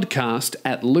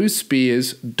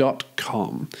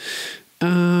podcast@loosespears.com.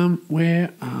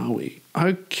 Where are we?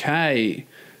 Okay.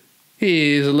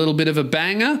 Here's a little bit of a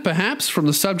banger, perhaps, from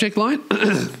the subject line.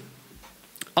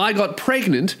 I got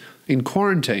pregnant in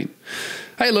quarantine.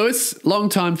 Hey, Lewis,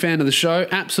 long-time fan of the show.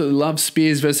 Absolutely love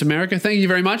Spears vs. America. Thank you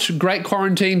very much. Great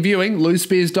quarantine viewing.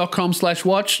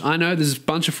 LouSpears.com/watch. I know there's a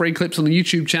bunch of free clips on the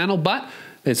YouTube channel, but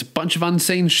there's a bunch of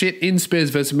unseen shit in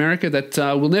Spears vs. America that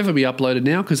will never be uploaded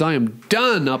now because I am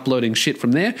done uploading shit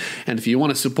from there. And if you want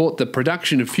to support the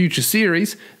production of future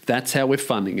series, that's how we're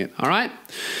funding it. All right?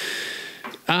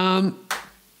 I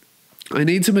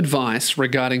need some advice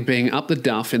regarding being up the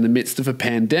duff in the midst of a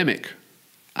pandemic.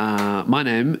 My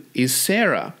name is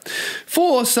Sarah.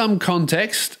 For some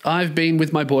context, I've been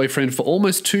with my boyfriend for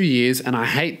almost 2 years and I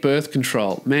hate birth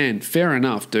control. Man, fair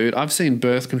enough, dude. I've seen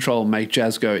birth control make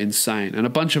Jazz go insane and a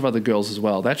bunch of other girls as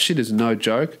well. That shit is no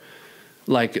joke.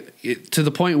 Like, to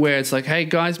the point where it's like, hey,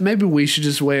 guys, maybe we should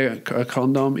just wear a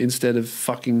condom instead of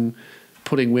fucking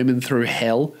putting women through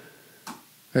hell.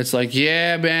 It's like,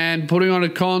 yeah, man, putting on a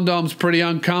condom's pretty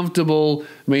uncomfortable.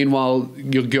 Meanwhile,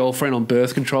 your girlfriend on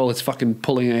birth control is fucking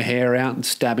pulling her hair out and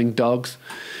stabbing dogs.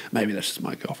 Maybe that's just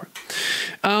my girlfriend.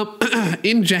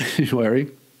 In January,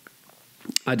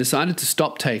 I decided to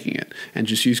stop taking it and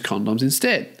just use condoms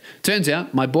instead. Turns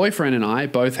out my boyfriend and I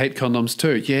both hate condoms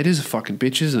too. Yeah, it is a fucking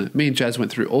bitch, isn't it? Me and Jazz went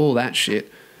through all that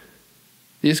shit.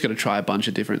 You just got to try a bunch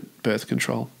of different birth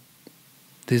control.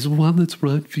 There's one that's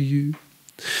right for you.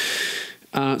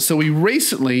 So we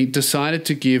recently decided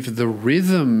to give the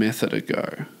rhythm method a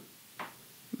go.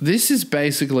 This is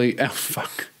basically... Oh,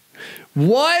 fuck.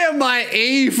 Why am I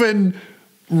even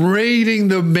reading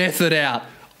the method out?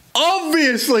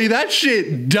 Obviously, that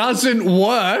shit doesn't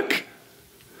work.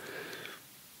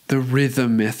 The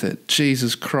rhythm method.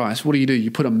 Jesus Christ. What do?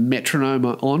 You put a metronome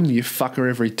on, you fuck her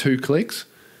every 2 clicks.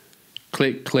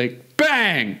 Click, click,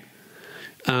 bang!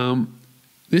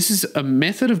 This is a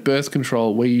method of birth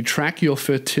control where you track your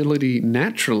fertility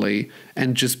naturally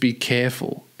and just be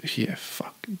careful. Yeah,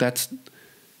 fuck.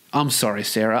 I'm sorry,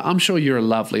 Sarah. I'm sure you're a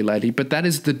lovely lady, but that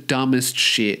is the dumbest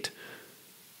shit.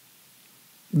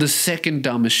 The second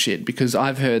dumbest shit, because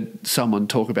I've heard someone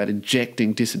talk about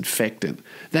injecting disinfectant.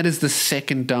 That is the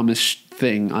second dumbest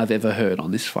thing I've ever heard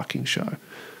on this fucking show.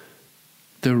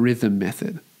 The rhythm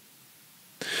method.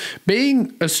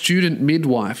 Being a student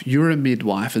midwife, you're a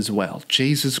midwife as well.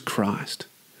 Jesus Christ.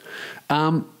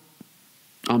 I'm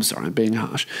sorry, I'm being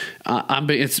harsh.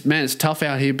 It's tough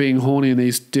out here being horny in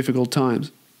these difficult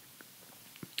times.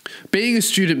 Being a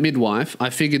student midwife, I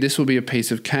figured this will be a piece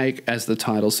of cake. As the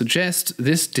title suggests,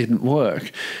 this didn't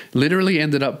work. Literally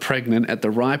ended up pregnant at the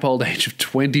ripe old age of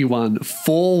 21,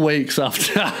 4 weeks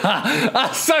after.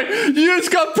 So you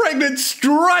just got pregnant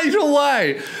straight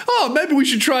away. Oh, maybe we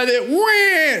should try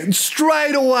that.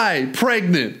 Straight away,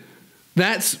 pregnant.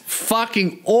 That's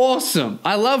fucking awesome.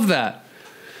 I love that.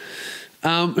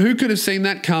 Who could have seen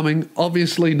that coming?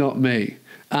 Obviously not me.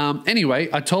 Anyway,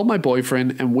 I told my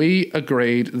boyfriend and we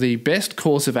agreed the best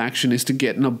course of action is to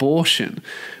get an abortion.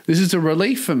 This is a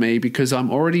relief for me because I'm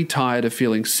already tired of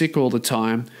feeling sick all the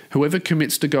time. Whoever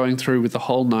commits to going through with the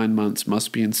whole 9 months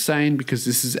must be insane because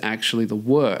this is actually the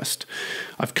worst.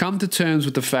 I've come to terms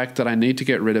with the fact that I need to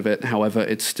get rid of it. However,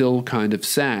 it's still kind of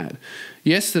sad.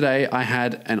 Yesterday, I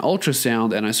had an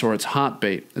ultrasound and I saw its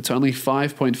heartbeat. It's only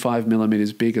 5.5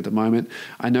 millimeters big at the moment.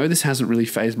 I know this hasn't really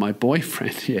fazed my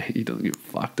boyfriend. Yeah, he doesn't give a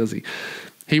fuck, does he?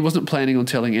 He wasn't planning on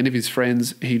telling any of his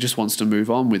friends. He just wants to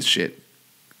move on with shit.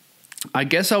 I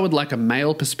guess I would like a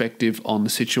male perspective on the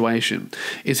situation.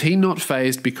 Is he not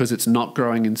fazed because it's not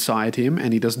growing inside him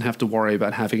and he doesn't have to worry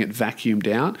about having it vacuumed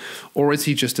out? Or is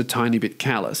he just a tiny bit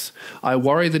callous? I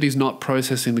worry that he's not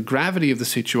processing the gravity of the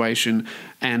situation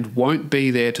and won't be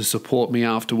there to support me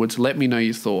afterwards. Let me know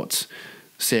your thoughts.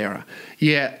 Sarah.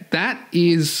 Yeah, that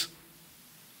is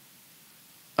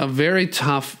a very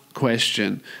tough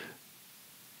question.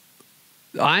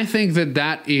 I think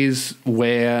that is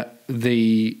where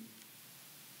the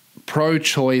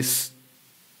pro-choice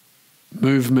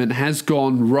movement has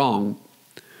gone wrong,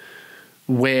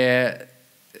 where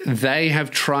they have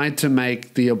tried to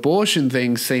make the abortion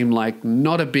thing seem like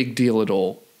not a big deal at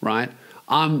all, right?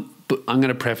 I'm going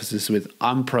to preface this with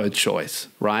I'm pro-choice,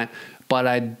 right? But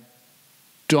I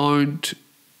don't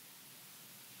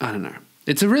know.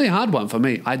 It's a really hard one for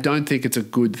me. I don't think it's a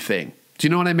good thing. Do you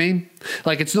know what I mean?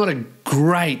 Like, it's not a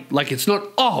great, like, it's not,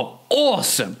 oh,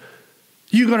 awesome.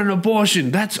 You got an abortion.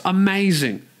 That's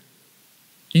amazing.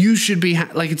 You should be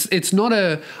like it's not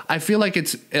a. I feel like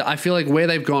where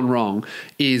they've gone wrong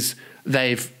is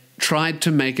they've tried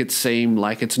to make it seem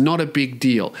like it's not a big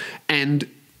deal, and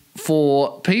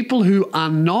for people who are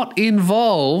not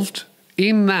involved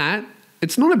in that,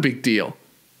 it's not a big deal.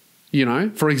 You know,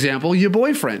 for example, your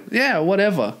boyfriend. Yeah,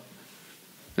 whatever.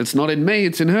 It's not in me.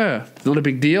 It's in her. It's not a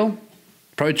big deal.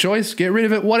 Pro-choice. Get rid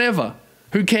of it. Whatever.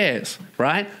 Who cares,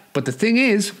 right? But the thing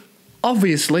is,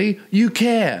 obviously you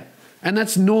care, and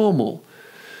that's normal.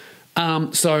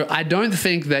 So I don't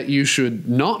think that you should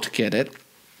not get it,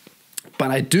 but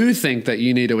I do think that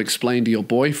you need to explain to your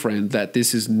boyfriend that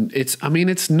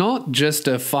it's not just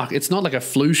it's not like a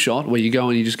flu shot where you go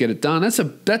and you just get it done.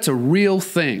 That's a real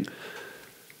thing.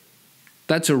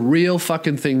 That's a real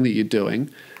fucking thing that you're doing.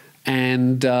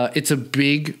 And it's a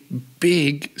big,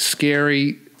 big,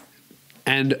 scary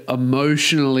and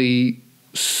emotionally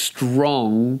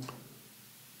strong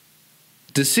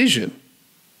decision.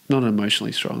 Not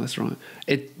emotionally strong, that's right.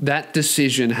 That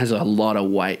decision has a lot of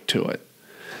weight to it.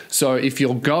 So if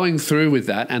you're going through with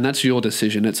that, and that's your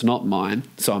decision, it's not mine,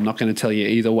 so I'm not going to tell you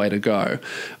either way to go,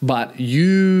 but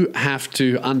you have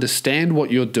to understand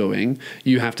what you're doing,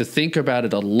 you have to think about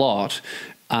it a lot,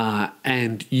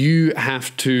 and you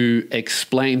have to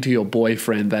explain to your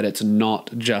boyfriend that it's not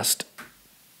just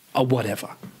a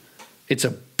whatever. It's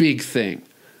a big thing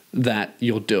that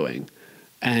you're doing,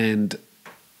 and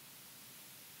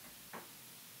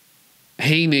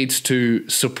he needs to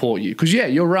support you. Because, yeah,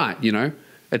 you're right, you know.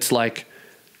 It's like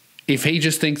if he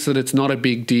just thinks that it's not a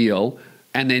big deal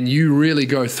and then you really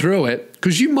go through it,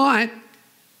 because you might,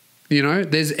 you know,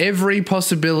 there's every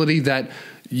possibility that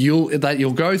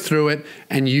you'll go through it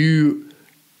and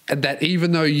that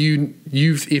even though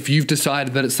if you've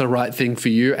decided that it's the right thing for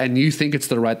you and you think it's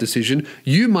the right decision,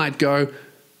 you might go,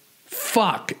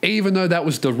 fuck, even though that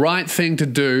was the right thing to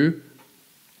do,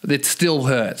 it still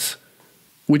hurts,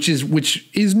 which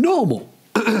is normal.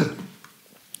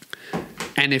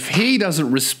 And if he doesn't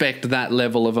respect that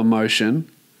level of emotion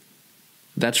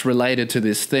that's related to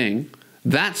this thing,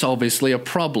 that's obviously a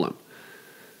problem.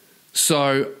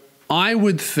 So I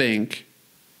would think,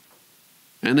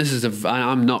 and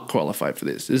I'm not qualified for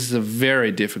this. This is a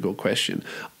very difficult question.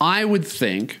 I would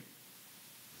think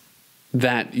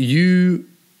that you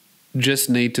just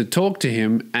need to talk to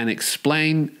him and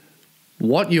explain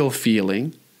what you're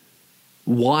feeling,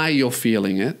 why you're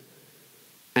feeling it,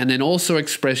 and then also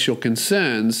express your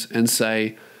concerns and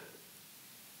say,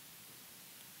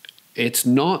 it's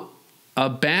not a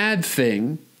bad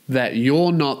thing that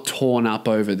you're not torn up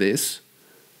over this,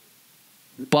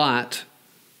 but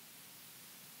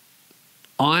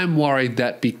I'm worried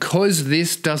that because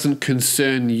this doesn't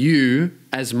concern you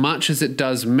as much as it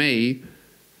does me,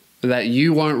 that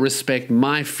you won't respect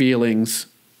my feelings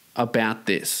about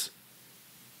this.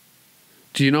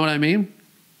 Do you know what I mean?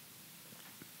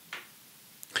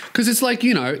 Because it's like,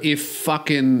 you know,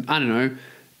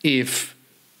 if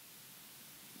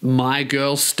my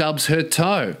girl stubs her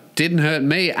toe, didn't hurt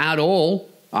me at all,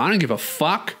 I don't give a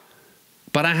fuck,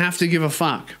 but I have to give a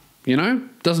fuck, you know?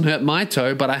 Doesn't hurt my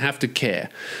toe, but I have to care.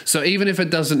 So even if it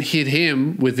doesn't hit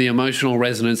him with the emotional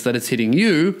resonance that it's hitting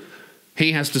you,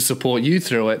 he has to support you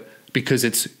through it because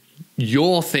it's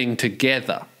your thing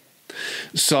together.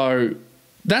 So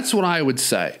that's what I would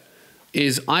say,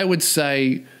 I would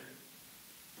say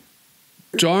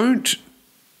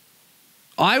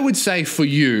for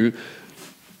you,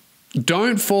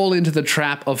 don't fall into the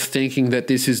trap of thinking that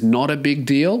this is not a big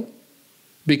deal.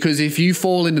 Because if you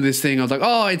fall into this thing of like,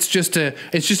 oh, it's just a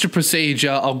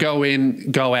procedure, I'll go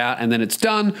in, go out, and then it's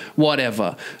done,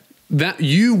 whatever. That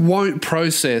you won't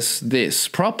process this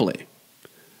properly.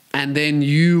 And then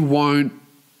you won't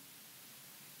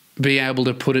be able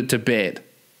to put it to bed.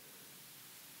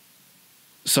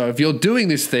 So if you're doing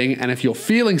this thing and if you're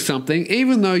feeling something,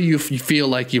 even though you feel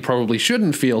like you probably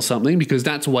shouldn't feel something because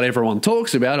that's what everyone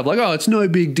talks about, of like, oh, it's no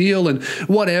big deal and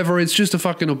whatever, it's just a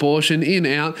fucking abortion, in,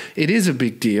 out, it is a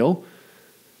big deal.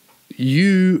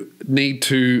 You need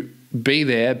to be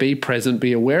there, be present,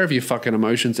 be aware of your fucking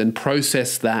emotions and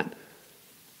process that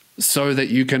so that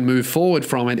you can move forward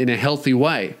from it in a healthy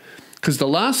way. Because the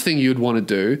last thing you'd want to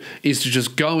do is to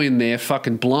just go in there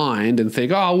fucking blind and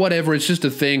think, oh, whatever, it's just a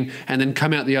thing, and then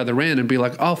come out the other end and be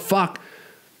like, oh, fuck,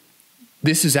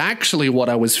 this is actually what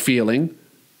I was feeling,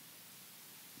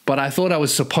 but I thought I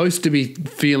was supposed to be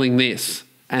feeling this.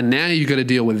 And now you've got to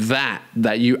deal with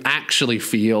that you actually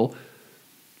feel,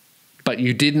 but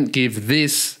you didn't give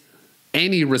this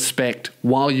any respect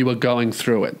while you were going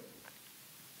through it.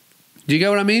 Do you get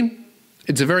what I mean?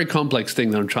 It's a very complex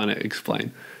thing that I'm trying to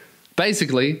explain.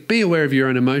 Basically, be aware of your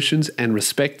own emotions and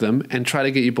respect them and try to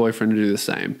get your boyfriend to do the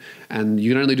same. And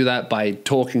you can only do that by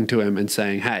talking to him and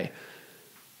saying, hey,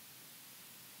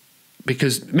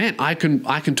 because, man, I can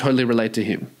totally relate to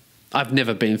him. I've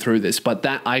never been through this, but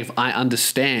that I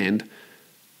understand,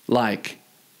 like,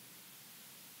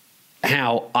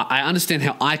 how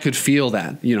I could feel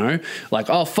that, you know? Like,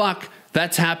 oh, fuck,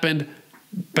 that's happened,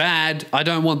 bad, I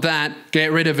don't want that,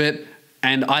 get rid of it.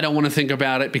 And I don't want to think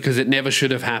about it because it never should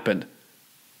have happened.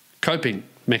 Coping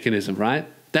mechanism, right?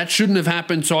 That shouldn't have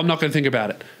happened, so I'm not going to think about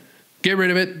it. Get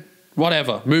rid of it.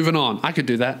 Whatever. Moving on. I could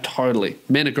do that. Totally.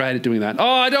 Men are great at doing that. Oh,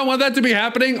 I don't want that to be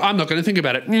happening. I'm not going to think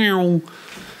about it.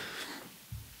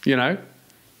 You know?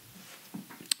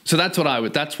 So that's what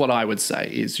I would say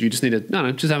is you just need to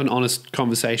just have an honest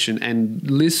conversation and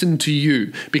listen to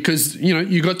you, because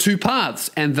you got two paths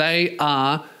and they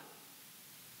are,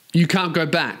 you can't go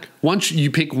back. Once you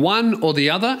pick one or the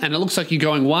other and it looks like you're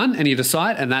going one and you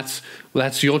decide, and that's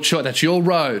your choice, that's your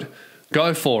road.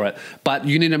 Go for it. But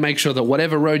you need to make sure that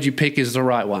whatever road you pick is the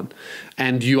right one.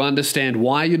 And you understand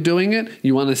why you're doing it.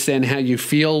 You understand how you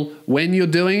feel when you're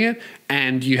doing it.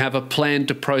 And you have a plan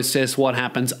to process what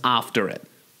happens after it.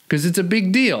 Because it's a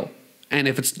big deal. And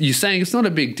if you're saying it's not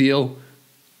a big deal,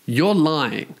 you're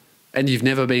lying. And you've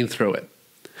never been through it.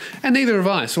 And neither have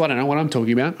I. So I don't know what I'm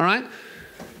talking about. All right?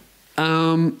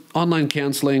 Online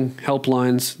counseling,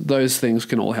 helplines, those things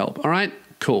can all help. All right?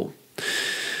 Cool.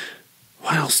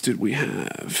 What else did we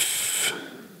have?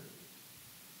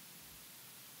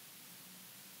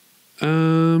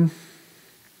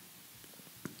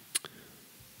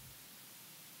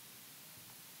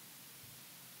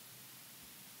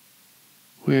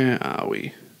 Where are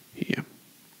we? Here.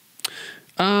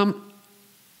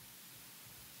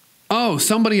 Oh,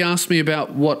 somebody asked me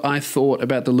about what I thought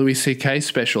about the Louis C.K.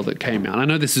 special that came out. I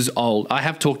know this is old. I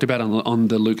have talked about it on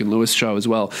the Luke and Lewis show as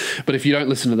well. But if you don't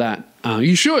listen to that,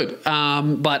 you should.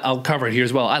 But I'll cover it here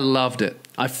as well. I loved it.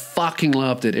 I fucking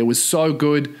loved it. It was so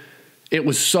good. It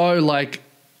was so like,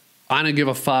 I don't give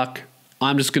a fuck.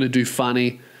 I'm just going to do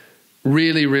funny.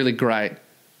 Really, really great.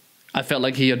 I felt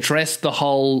like he addressed the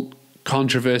whole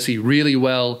controversy really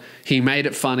well. He made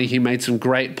it funny. He made some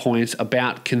great points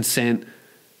about consent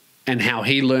and how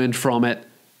he learned from it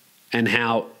and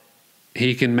how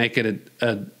he can make it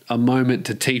a moment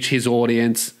to teach his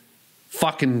audience.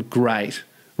 Fucking great.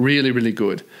 Really, really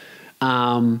good.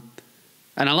 And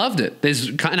I loved it.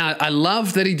 I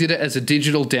love that he did it as a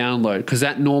digital download, because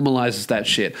that normalizes that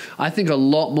shit. I think a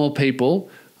lot more people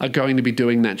are going to be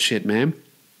doing that shit, man.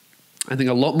 I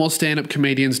think a lot more stand-up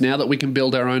comedians, now that we can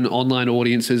build our own online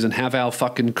audiences and have our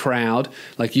fucking crowd,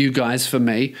 like you guys for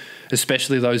me,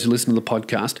 especially those who listen to the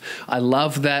podcast. I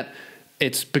love that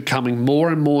it's becoming more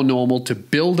and more normal to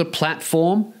build a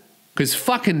platform, because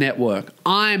fucking network.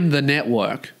 I'm the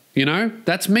network,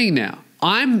 That's me now.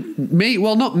 I'm me.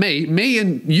 Well, not me. Me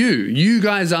and you. You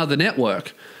guys are the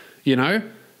network,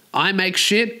 I make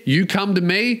shit. You come to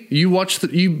me. You watch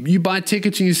you buy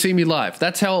tickets and you see me live.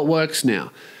 That's how it works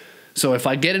now. So if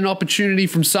I get an opportunity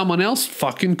from someone else,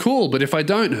 fucking cool. But if I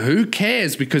don't, who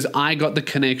cares? Because I got the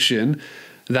connection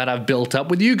that I've built up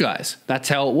with you guys. That's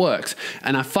how it works.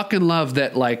 And I fucking love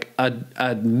that like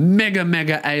a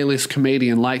mega A-list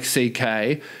comedian like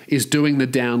CK is doing the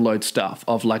download stuff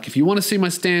of like, if you want to see my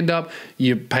stand-up,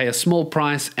 you pay a small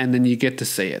price and then you get to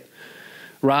see it.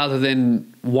 Rather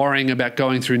than worrying about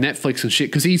going through Netflix and shit.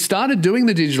 Because he started doing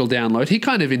the digital download. He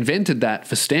kind of invented that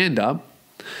for stand-up,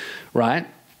 right?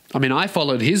 I mean, I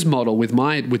followed his model with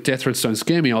Death Threats Don't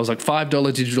Scare Me. I was like,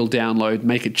 $5 digital download,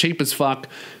 make it cheap as fuck,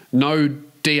 no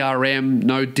DRM,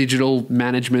 no digital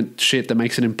management shit that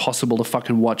makes it impossible to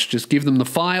fucking watch. Just give them the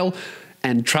file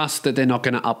and trust that they're not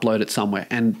going to upload it somewhere.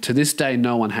 And to this day,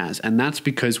 no one has. And that's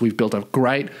because we've built a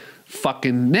great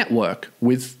fucking network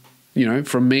with,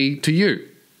 from me to you,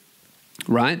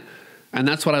 right? And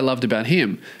that's what I loved about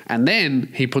him. And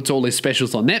then he puts all his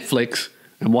specials on Netflix,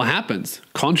 and what happens?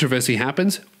 Controversy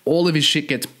happens. All of his shit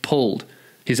gets pulled.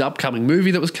 His upcoming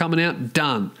movie that was coming out,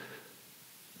 done.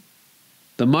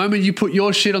 The moment you put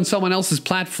your shit on someone else's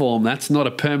platform, that's not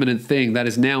a permanent thing. That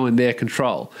is now in their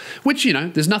control. Which,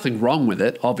 there's nothing wrong with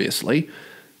it, obviously.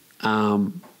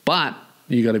 But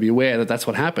you got to be aware that that's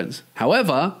what happens.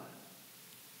 However,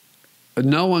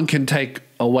 no one can take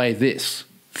away this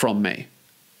from me,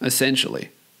 essentially.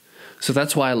 So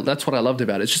that's what I loved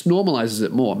about it. It just normalizes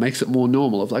it more, makes it more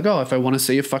normal of like, oh, if I want to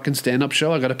see a fucking stand-up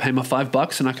show, I got to pay my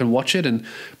 $5 and I can watch it and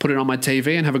put it on my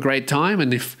TV and have a great time.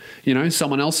 And if,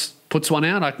 someone else puts one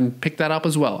out, I can pick that up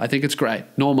as well. I think it's great.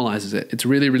 Normalizes it. It's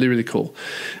really, really, really cool.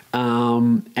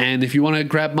 And if you want to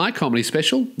grab my comedy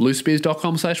special,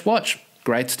 loosespears.com/watch.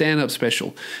 Great stand-up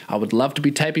special. I would love to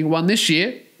be taping one this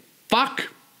year. Fuck.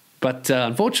 But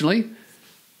unfortunately,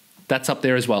 that's up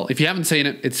there as well. If you haven't seen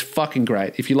it, it's fucking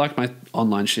great. If you like my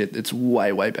online shit, it's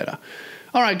way, way better.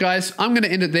 All right, guys, I'm going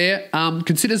to end it there.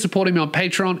 Consider supporting me on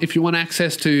Patreon if you want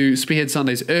access to Spearhead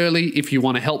Sundays early, if you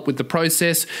want to help with the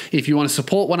process, if you want to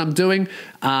support what I'm doing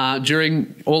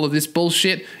during all of this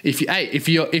bullshit. If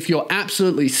you're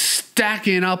absolutely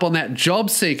stacking up on that job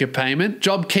seeker payment,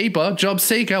 job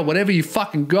seeker, whatever you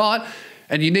fucking got,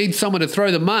 and you need someone to throw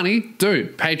the money,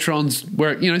 dude, Patrons,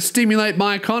 where, stimulate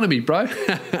my economy, bro.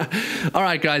 All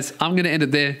right, guys, I'm going to end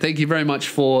it there. Thank you very much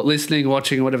for listening,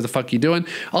 watching, whatever the fuck you're doing.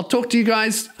 I'll talk to you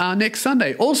guys next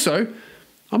Sunday. Also,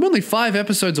 I'm only 5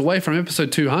 episodes away from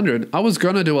episode 200. I was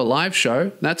going to do a live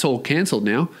show. That's all cancelled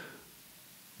now.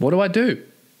 What do?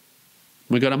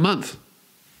 We got a month.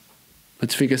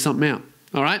 Let's figure something out.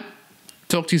 All right?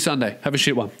 Talk to you Sunday. Have a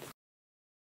shit one.